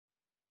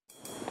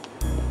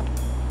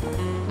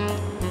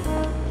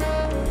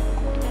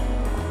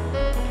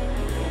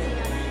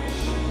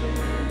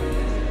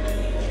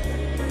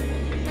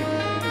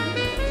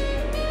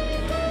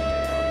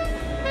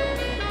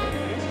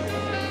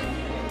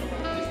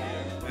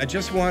I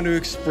just want to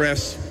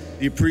express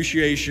the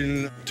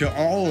appreciation to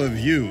all of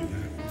you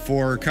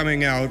for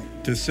coming out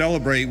to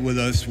celebrate with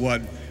us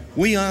what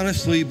we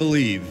honestly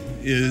believe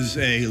is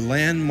a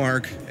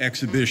landmark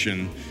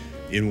exhibition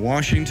in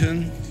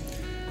Washington,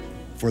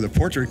 for the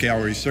portrait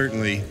gallery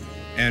certainly,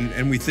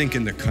 and we think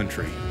in the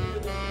country.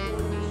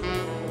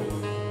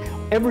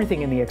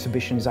 Everything in the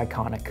exhibition is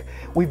iconic.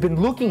 We've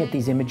been looking at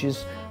these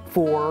images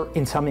for,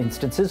 in some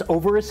instances,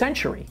 over a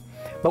century.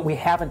 But we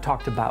haven't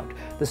talked about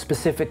the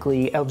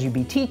specifically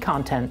LGBT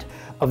content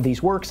of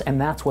these works,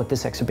 and that's what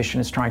this exhibition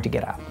is trying to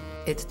get at.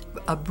 It's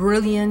a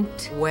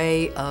brilliant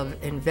way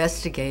of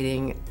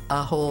investigating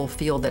a whole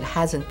field that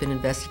hasn't been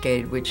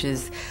investigated, which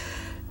is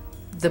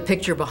the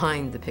picture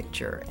behind the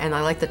picture. And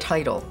I like the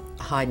title,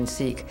 Hide and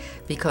Seek,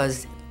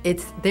 because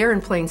it's there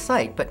in plain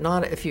sight, but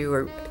not if you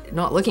are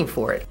not looking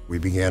for it. We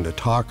began to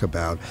talk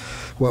about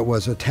what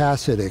was a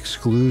tacit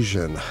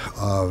exclusion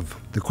of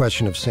the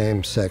question of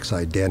same-sex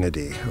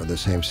identity or the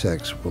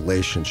same-sex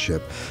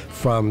relationship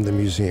from the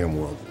museum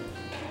world.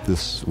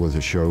 This was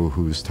a show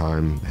whose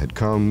time had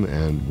come,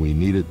 and we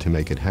needed to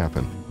make it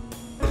happen.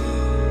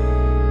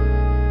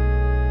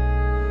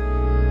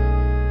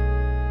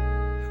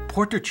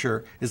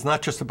 Portraiture is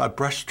not just about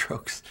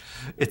brushstrokes.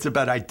 It's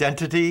about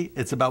identity.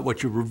 It's about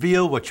what you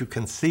reveal, what you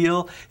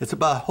conceal. It's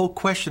about a whole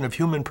question of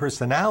human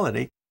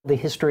personality. The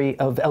history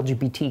of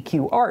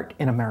LGBTQ art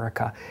in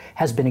America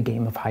has been a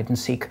game of hide and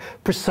seek.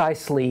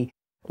 Precisely,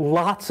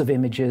 lots of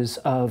images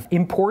of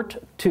import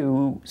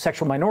to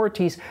sexual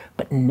minorities,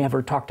 but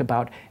never talked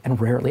about and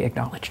rarely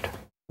acknowledged.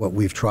 What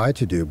we've tried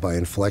to do by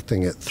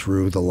inflecting it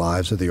through the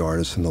lives of the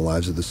artists and the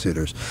lives of the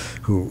sitters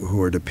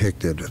who are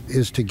depicted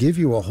is to give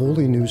you a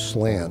wholly new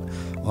slant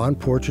on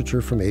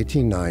portraiture from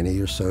 1890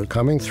 or so,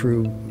 coming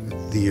through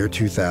the year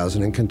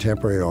 2000 and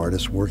contemporary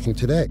artists working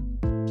today.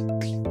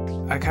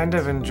 I kind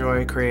of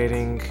enjoy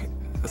creating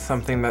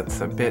something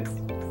that's a bit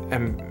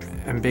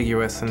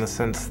ambiguous in the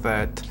sense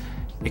that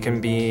it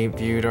can be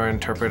viewed or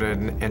interpreted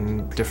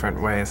in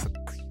different ways.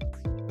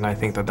 And I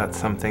think that that's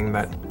something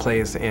that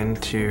plays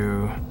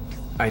into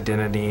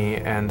identity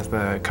and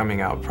the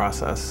coming out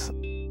process.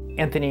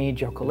 Anthony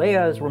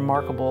Giacolea is a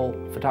remarkable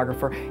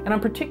photographer, and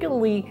I'm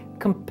particularly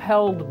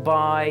compelled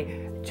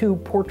by two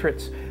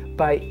portraits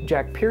by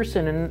Jack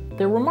Pearson, and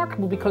they're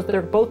remarkable because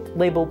they're both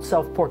labeled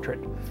self-portrait,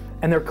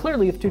 and they're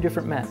clearly of two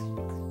different men.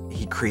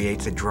 He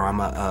creates a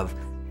drama of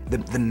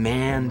the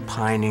man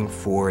pining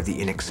for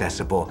the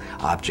inaccessible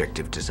object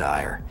of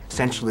desire,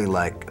 essentially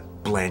like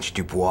Blanche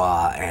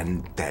Dubois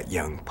and that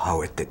young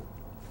poet that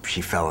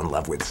she fell in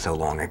love with so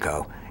long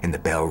ago in the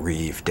Belle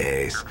Reve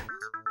days.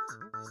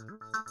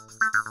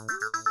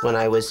 When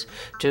I was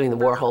doing the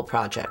Warhol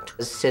project,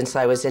 since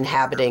I was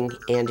inhabiting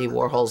Andy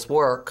Warhol's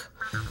work,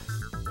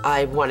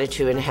 I wanted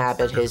to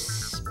inhabit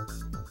his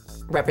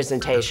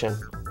representation,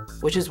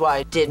 which is why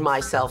I did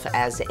myself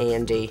as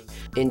Andy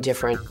in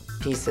different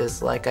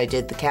pieces. Like I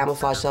did the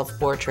camouflage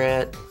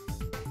self-portrait.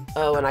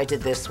 Oh, and I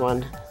did this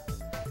one.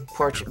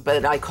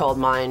 But I called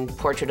mine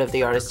Portrait of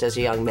the Artist as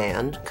a Young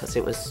Man, because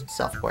it was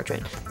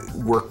self-portrait.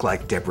 Work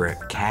like Deborah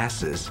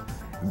Cass's,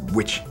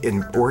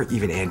 or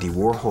even Andy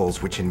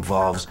Warhol's, which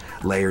involves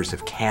layers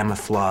of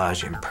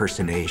camouflage,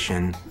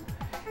 impersonation.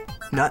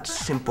 Not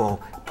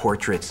simple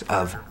portraits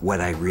of what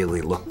I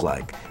really look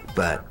like,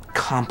 but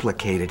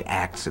complicated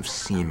acts of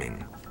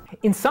seeming.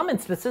 In some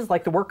instances,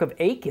 like the work of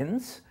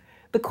Akins,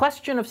 the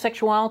question of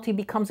sexuality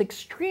becomes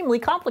extremely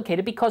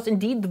complicated because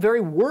indeed the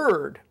very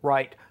word,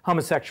 right,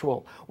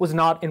 homosexual, was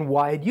not in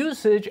wide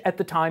usage at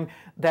the time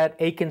that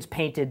Akins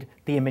painted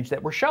the image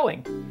that we're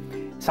showing,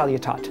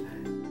 Salietat.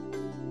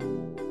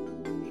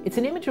 It's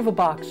an image of a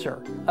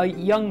boxer, a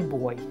young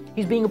boy.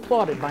 He's being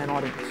applauded by an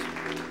audience.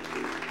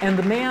 And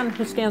the man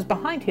who stands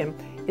behind him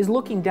is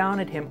looking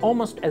down at him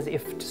almost as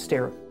if to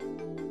stare at him.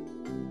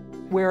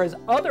 Whereas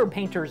other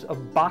painters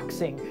of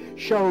boxing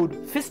showed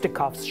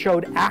fisticuffs,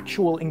 showed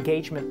actual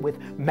engagement with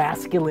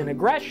masculine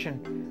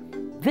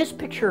aggression, this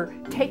picture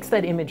takes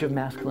that image of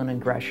masculine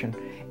aggression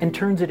and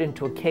turns it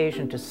into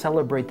occasion to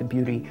celebrate the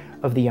beauty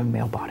of the young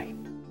male body.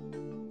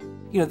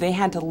 You know, they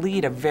had to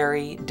lead a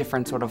very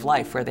different sort of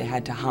life where they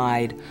had to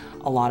hide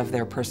a lot of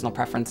their personal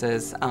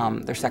preferences,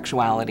 their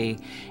sexuality.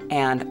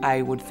 And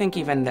I would think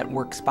even that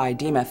works by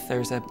Demuth,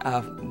 there's a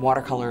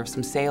watercolor of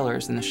some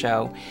sailors in the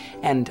show,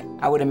 and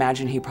I would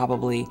imagine he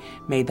probably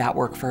made that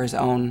work for his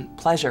own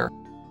pleasure.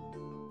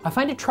 I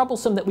find it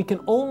troublesome that we can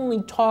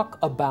only talk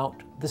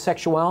about the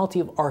sexuality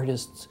of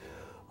artists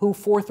who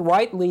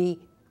forthrightly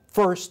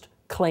first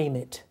claim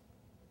it.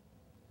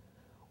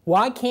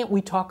 Why can't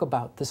we talk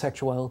about the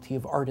sexuality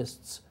of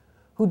artists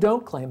who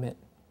don't claim it,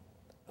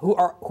 who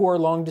are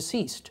long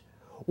deceased?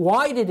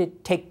 Why did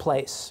it take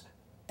place,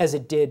 as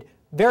it did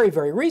very,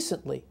 very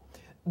recently,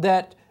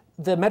 that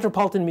the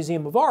Metropolitan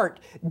Museum of Art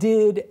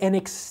did an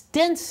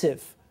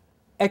extensive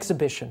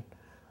exhibition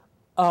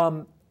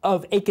of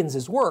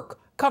Akins's work,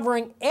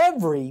 covering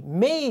every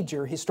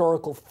major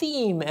historical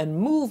theme and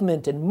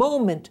movement and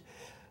moment,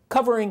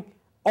 covering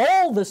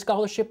all the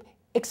scholarship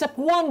except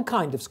one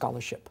kind of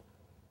scholarship.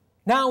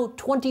 Now,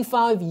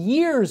 25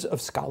 years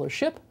of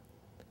scholarship,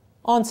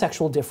 on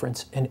sexual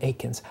difference in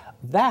Aikens.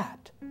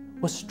 That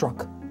was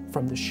struck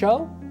from the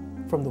show,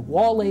 from the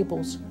wall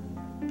labels,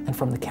 and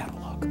from the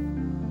catalog.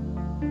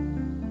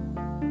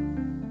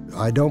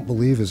 I don't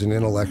believe as an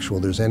intellectual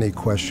there's any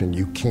question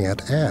you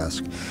can't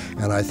ask.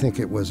 And I think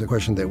it was a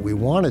question that we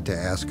wanted to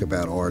ask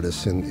about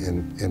artists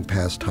in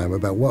past time,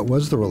 about what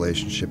was the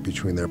relationship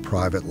between their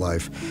private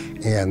life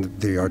and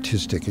the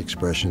artistic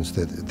expressions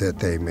that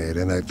they made.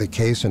 And the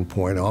case in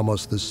point,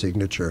 almost the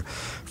signature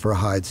for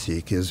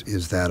Hide-Seek,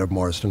 is that of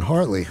Marston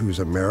Hartley, who's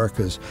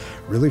America's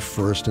really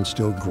first and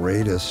still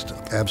greatest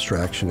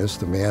abstractionist,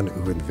 the man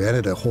who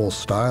invented a whole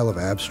style of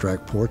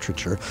abstract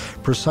portraiture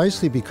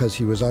precisely because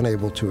he was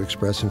unable to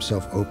express himself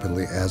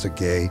openly as a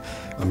gay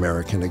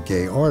American, a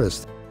gay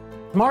artist.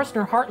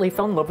 Marston Hartley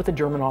fell in love with a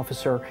German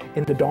officer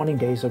in the dawning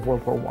days of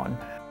World War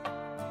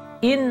I.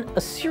 In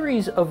a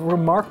series of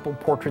remarkable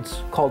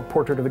portraits called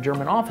Portrait of a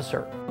German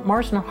Officer,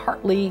 Marston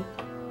Hartley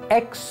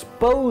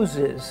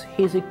exposes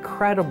his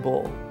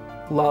incredible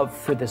love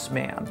for this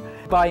man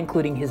by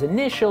including his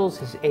initials,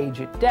 his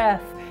age at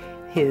death,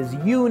 his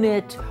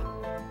unit.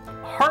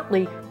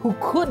 Hartley, who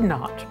could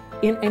not,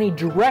 in any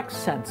direct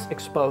sense,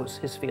 expose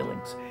his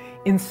feelings,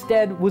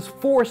 instead was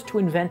forced to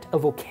invent a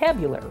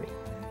vocabulary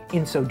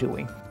in so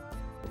doing.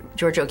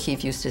 George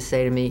O'Keeffe used to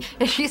say to me,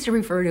 and she used to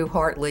refer to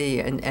Hartley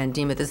and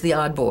Demuth as the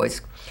odd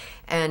boys.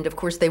 And of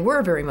course, they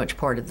were very much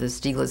part of the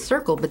Stieglitz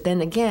circle, but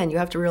then again, you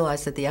have to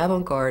realize that the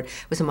avant-garde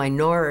was a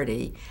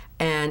minority,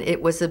 and it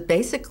was a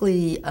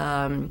basically,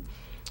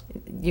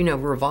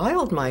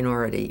 reviled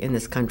minority in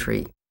this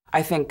country.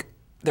 I think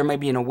there may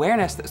be an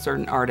awareness that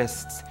certain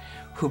artists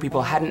who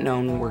people hadn't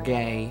known were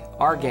gay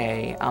are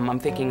gay. I'm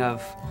thinking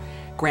of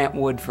Grant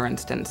Wood, for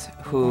instance,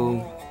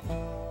 who,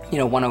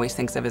 one always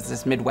thinks of as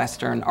this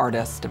Midwestern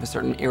artist of a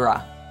certain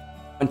era.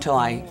 Until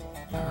I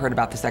heard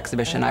about this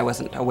exhibition, I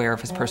wasn't aware of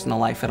his personal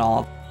life at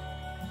all.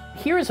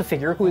 Here is a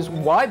figure who is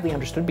widely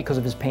understood because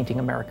of his painting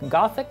American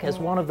Gothic as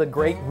one of the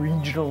great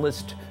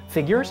regionalist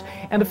figures,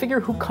 and a figure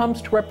who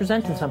comes to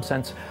represent, in some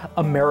sense,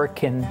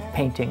 American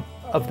painting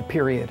of the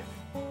period.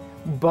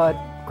 But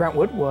Grant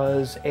Wood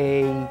was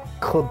a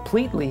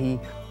completely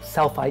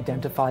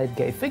self-identified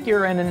gay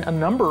figure, and in a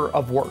number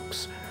of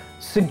works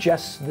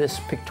suggests this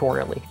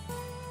pictorially.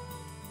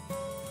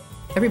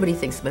 Everybody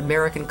thinks of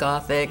American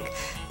Gothic,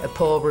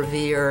 Paul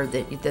Revere,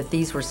 that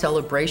these were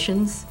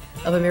celebrations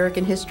of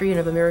American history and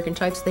of American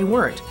types. They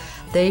weren't.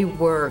 They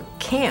were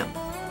camp.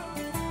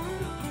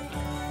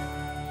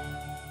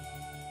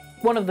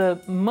 One of the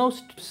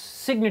most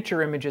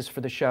signature images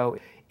for the show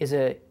is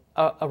a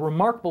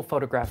remarkable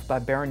photograph by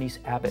Berenice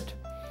Abbott.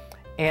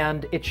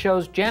 And it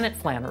shows Janet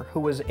Flanner,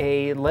 who was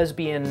a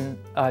lesbian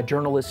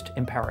journalist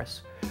in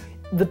Paris.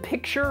 The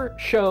picture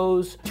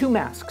shows two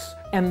masks,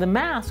 and the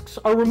masks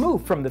are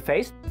removed from the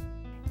face.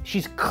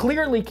 She's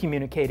clearly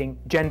communicating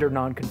gender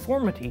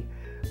nonconformity,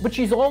 but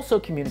she's also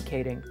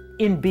communicating,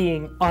 in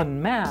being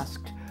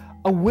unmasked,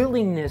 a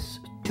willingness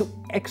to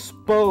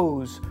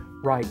expose,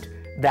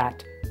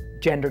 that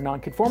gender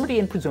nonconformity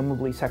and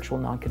presumably sexual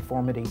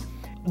nonconformity.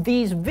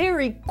 These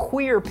very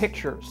queer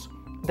pictures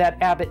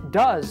that Abbott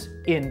does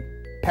in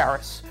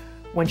Paris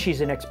when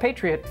she's an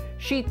expatriate,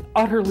 she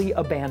utterly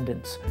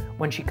abandons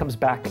when she comes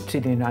back to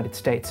the United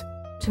States.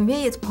 To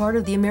me, it's part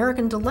of the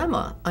American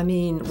dilemma. I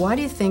mean, why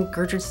do you think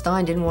Gertrude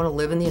Stein didn't want to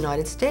live in the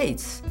United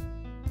States?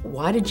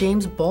 Why did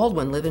James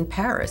Baldwin live in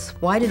Paris?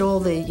 Why did all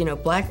the,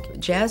 black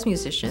jazz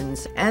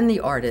musicians and the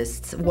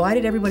artists, why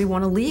did everybody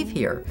want to leave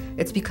here?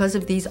 It's because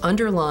of these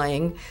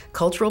underlying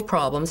cultural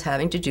problems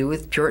having to do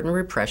with Puritan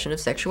repression of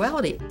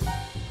sexuality.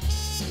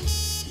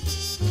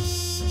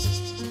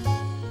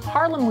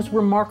 Harlem was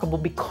remarkable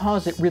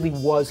because it really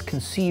was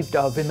conceived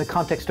of in the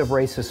context of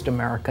racist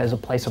America as a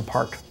place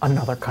apart,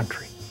 another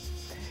country.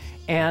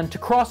 And to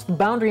cross the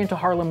boundary into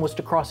Harlem was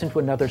to cross into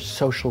another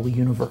social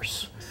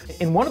universe.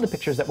 In one of the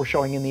pictures that we're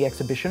showing in the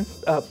exhibition,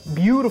 a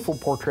beautiful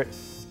portrait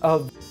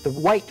of the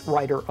white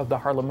writer of the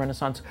Harlem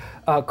Renaissance,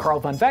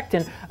 Carl van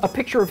Vechten, a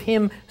picture of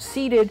him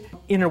seated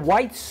in a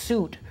white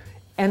suit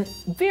and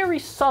very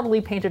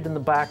subtly painted in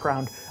the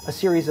background a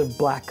series of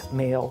black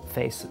male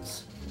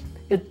faces.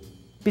 It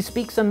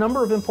bespeaks a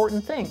number of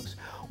important things,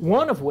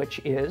 one of which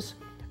is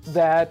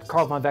that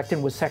Carl van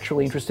Vechten was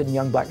sexually interested in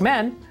young black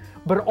men,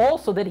 but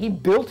also that he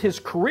built his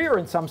career,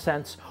 in some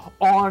sense,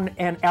 on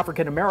an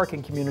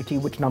African-American community,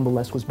 which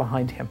nonetheless was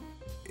behind him.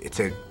 It's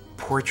a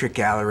portrait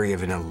gallery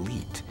of an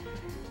elite.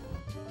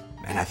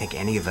 And I think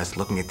any of us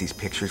looking at these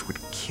pictures would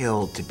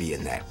kill to be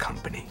in that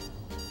company.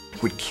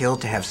 Would kill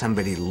to have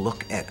somebody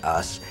look at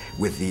us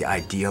with the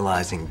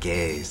idealizing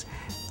gaze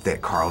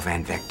that Carl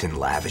van Vechten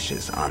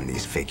lavishes on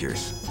these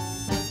figures.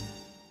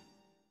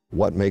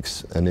 What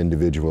makes an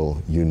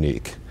individual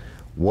unique?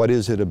 What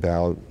is it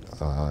about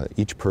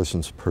each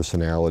person's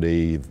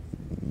personality,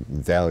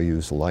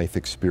 values, life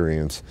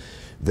experience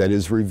that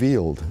is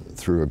revealed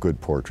through a good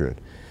portrait?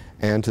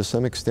 And to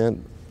some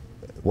extent,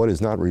 what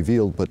is not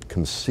revealed but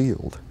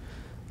concealed?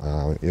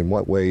 In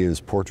what way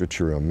is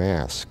portraiture a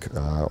mask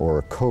or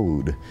a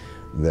code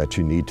that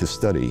you need to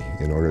study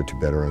in order to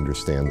better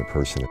understand the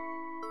person?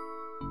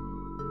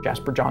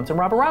 Jasper Johns and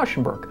Robert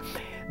Rauschenberg.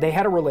 They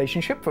had a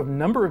relationship for a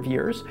number of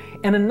years,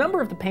 and a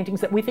number of the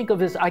paintings that we think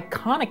of as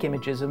iconic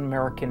images in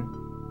American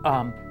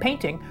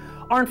painting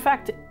are in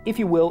fact, if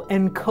you will,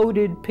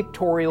 encoded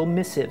pictorial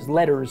missives,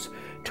 letters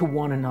to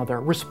one another,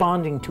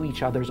 responding to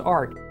each other's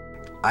art.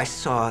 I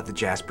saw the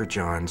Jasper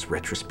Johns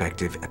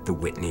retrospective at the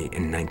Whitney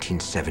in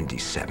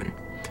 1977,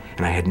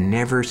 and I had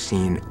never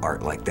seen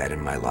art like that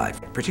in my life,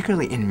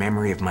 particularly In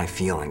Memory of My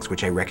Feelings,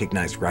 which I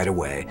recognized right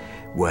away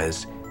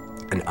was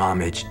an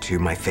homage to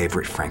my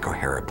favorite Frank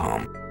O'Hara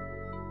poem.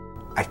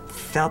 I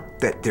felt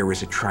that there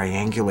was a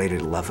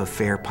triangulated love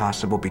affair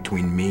possible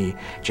between me,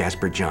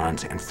 Jasper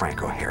Johns, and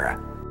Frank O'Hara.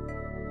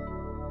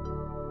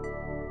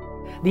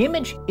 The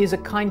image is a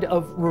kind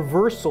of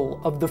reversal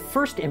of the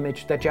first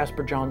image that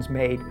Jasper Johns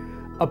made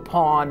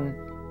upon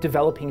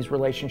developing his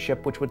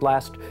relationship, which would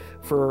last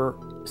for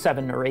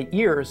 7 or 8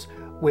 years,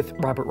 with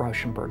Robert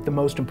Rauschenberg, the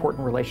most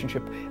important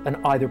relationship in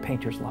either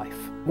painter's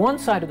life. One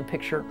side of the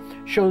picture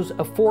shows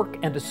a fork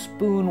and a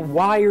spoon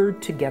wired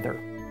together,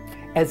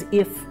 as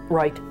if,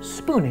 right,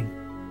 spooning.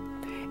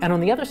 And on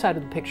the other side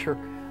of the picture,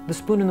 the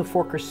spoon and the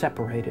fork are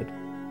separated.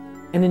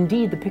 And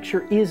indeed, the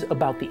picture is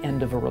about the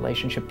end of a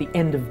relationship, the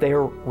end of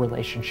their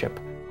relationship.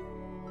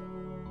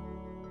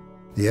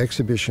 The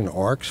exhibition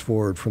arcs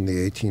forward from the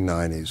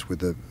 1890s with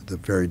the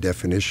very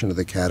definition of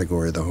the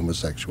category of the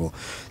homosexual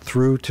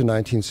through to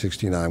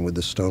 1969 with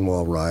the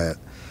Stonewall Riot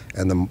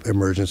and the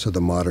emergence of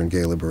the modern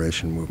gay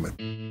liberation movement.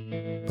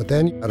 But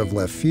then, out of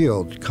left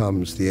field,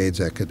 comes the AIDS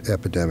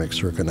epidemic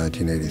circa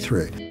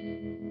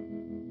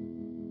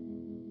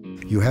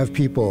 1983. You have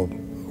people,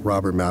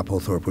 Robert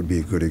Mapplethorpe would be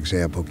a good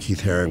example,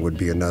 Keith Haring would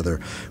be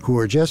another, who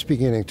are just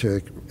beginning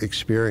to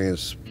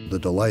experience the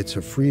delights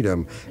of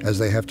freedom as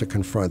they have to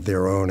confront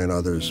their own and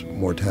others'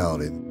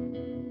 mortality.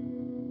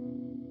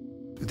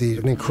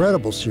 An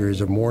incredible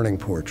series of mourning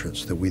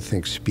portraits that we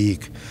think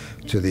speak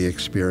to the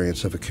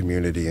experience of a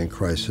community in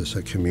crisis,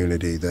 a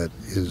community that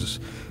is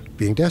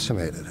being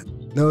decimated.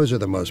 Those are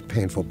the most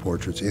painful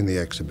portraits in the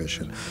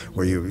exhibition,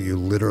 where you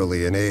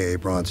literally, in A.A.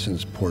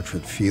 Bronson's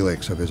portrait,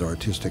 Felix, of his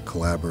artistic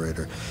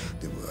collaborator,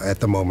 at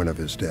the moment of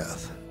his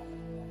death.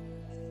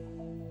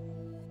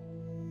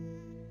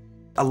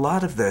 A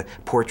lot of the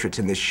portraits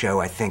in this show,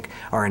 I think,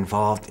 are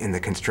involved in the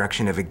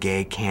construction of a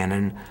gay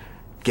canon,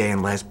 gay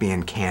and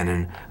lesbian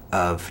canon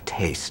of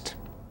taste.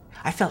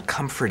 I felt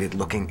comforted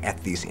looking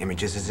at these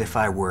images as if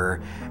I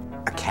were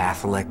a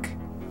Catholic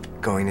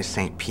going to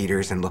St.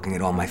 Peter's and looking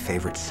at all my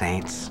favorite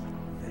saints.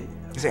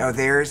 You say, oh,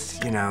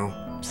 there's, you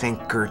know,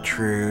 St.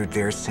 Gertrude,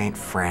 there's St.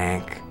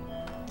 Frank,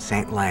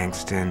 St.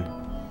 Langston.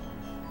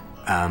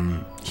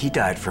 He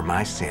died for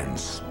my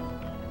sins.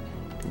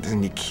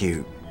 Isn't he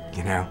cute,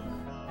 you know?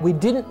 We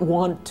didn't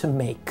want to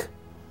make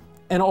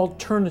an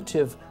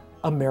alternative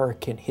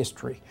American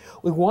history.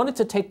 We wanted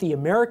to take the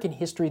American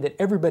history that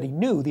everybody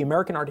knew, the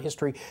American art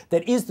history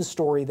that is the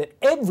story that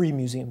every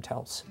museum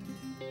tells,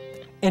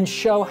 and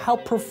show how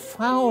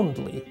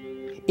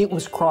profoundly it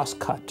was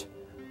cross-cut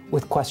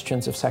with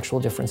questions of sexual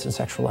difference and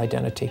sexual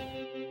identity.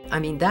 I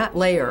mean, that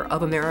layer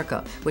of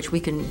America, which we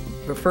can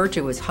refer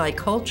to as high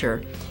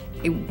culture,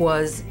 it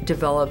was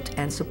developed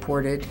and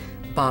supported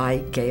by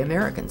gay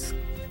Americans.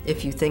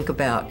 If you think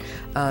about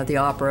the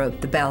opera,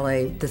 the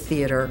ballet, the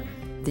theater,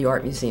 the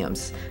art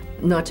museums,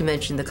 not to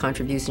mention the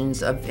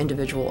contributions of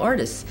individual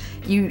artists,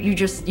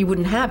 you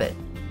wouldn't have it.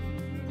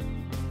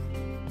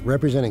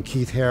 Representing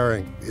Keith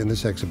Haring in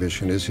this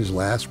exhibition is his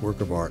last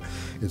work of art.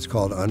 It's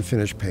called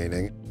Unfinished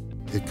Painting.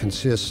 It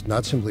consists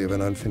not simply of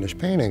an unfinished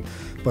painting,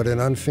 but an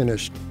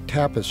unfinished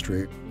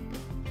tapestry.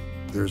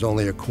 There's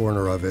only a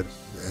corner of it,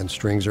 and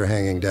strings are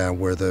hanging down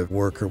where the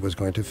worker was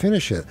going to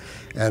finish it.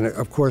 And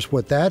of course,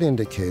 what that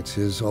indicates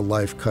is a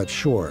life cut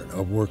short,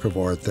 a work of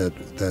art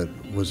that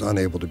was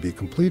unable to be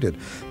completed.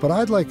 But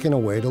I'd like, in a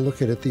way, to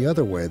look at it the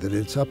other way, that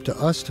it's up to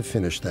us to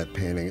finish that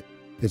painting.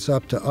 It's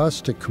up to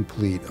us to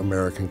complete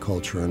American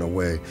culture in a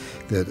way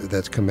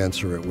that's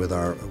commensurate with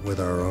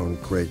our own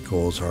great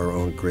goals, our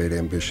own great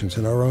ambitions,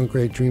 and our own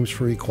great dreams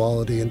for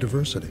equality and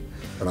diversity.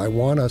 But I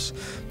want us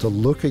to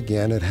look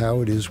again at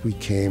how it is we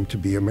came to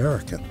be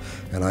American.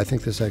 And I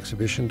think this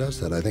exhibition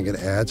does that. I think it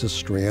adds a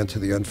strand to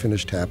the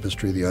unfinished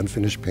tapestry, the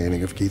unfinished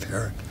painting of Keith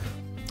Haring.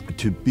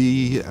 To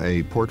be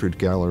a portrait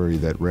gallery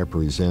that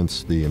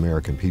represents the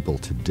American people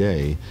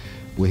today,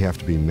 we have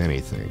to be many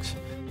things.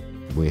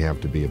 We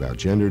have to be about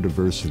gender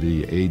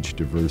diversity, age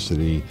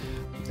diversity,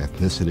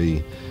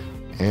 ethnicity,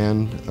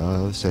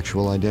 and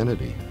sexual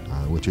identity,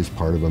 which is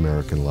part of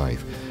American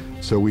life.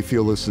 So we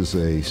feel this is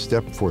a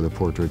step for the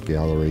portrait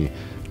gallery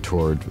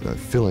toward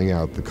filling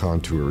out the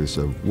contours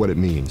of what it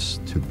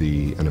means to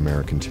be an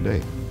American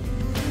today.